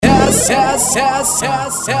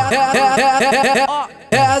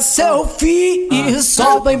É selfie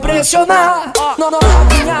só pra impressionar.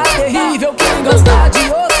 Novinha terrível que gosta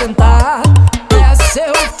de ostentar. É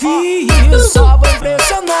selfie só pra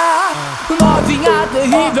impressionar. Novinha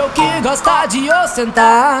terrível que gosta de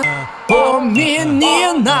ostentar. Ô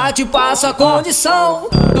menina, te passo a condição.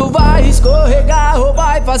 Tu vai escorregar ou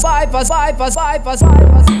vai fazer.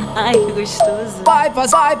 Ai, que gostoso. Vai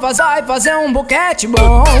fazer um boquete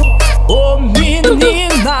bom. Ô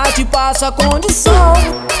menina, te passo a condição.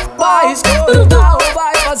 Vai escorregar ou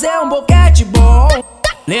vai fazer um boquete bom.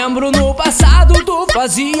 Lembro no passado tu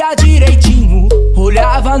fazia direitinho.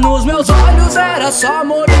 Olhava nos meus olhos, era só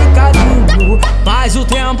amor e carinho. Mas o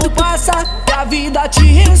tempo passa e a vida te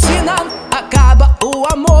ensina. Acaba o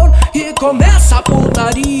amor e começa a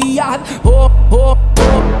putaria.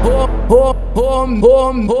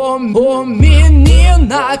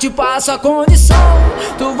 Menina, te passo a condição.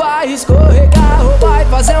 Tu vai escorregar ou vai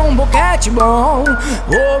fazer um boquete bom.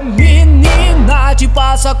 Ô menina, te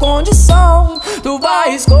passo a condição. Tu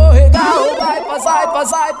vai escorregar ou vai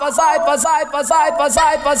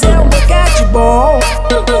fazer um boquete bom.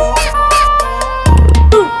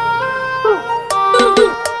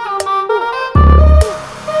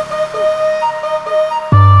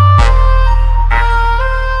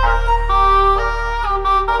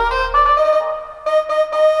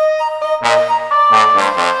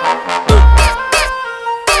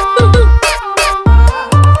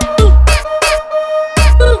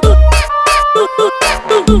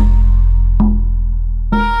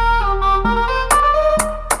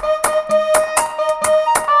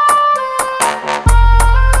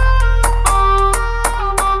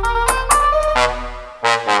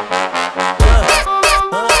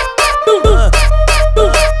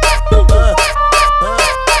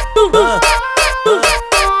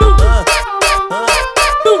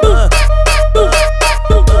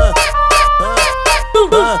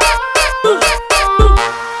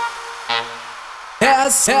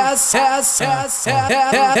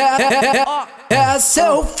 É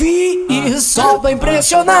selfie só pra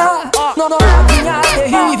impressionar. Novinha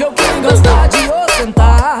terrível que gosta de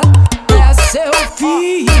ostentar. É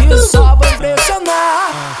selfie só pra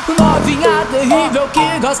impressionar. Novinha terrível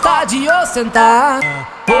que gosta de ostentar.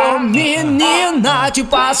 Ô menina, te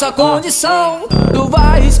passo a condição. Tu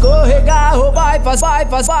vai escorregar ou vai fazer.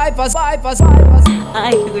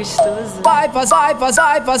 Ai, que gostoso. Vai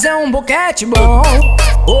fazer um boquete bom.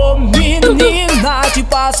 Ô menina, te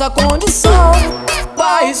passo a condição.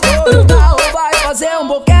 Vai escorregar ou vai fazer um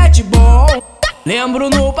boquete bom. Lembro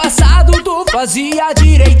no passado tu fazia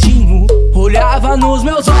direitinho. Olhava nos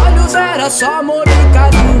meus olhos, era só amor e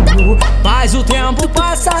carinho. Mas o tempo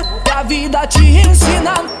passa e a vida te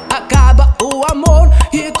ensina. Acaba o amor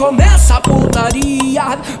e começa a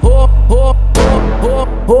putaria.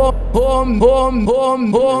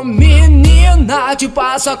 Menina, te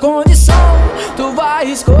passo a condição. Tu vai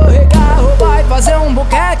escorregar ou vai fazer um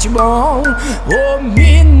boquete bom. Ô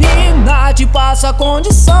menina, te passo a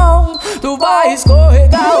condição. Tu vai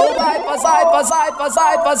escorregar ou vai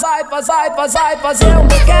fazer um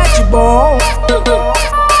boquete bom.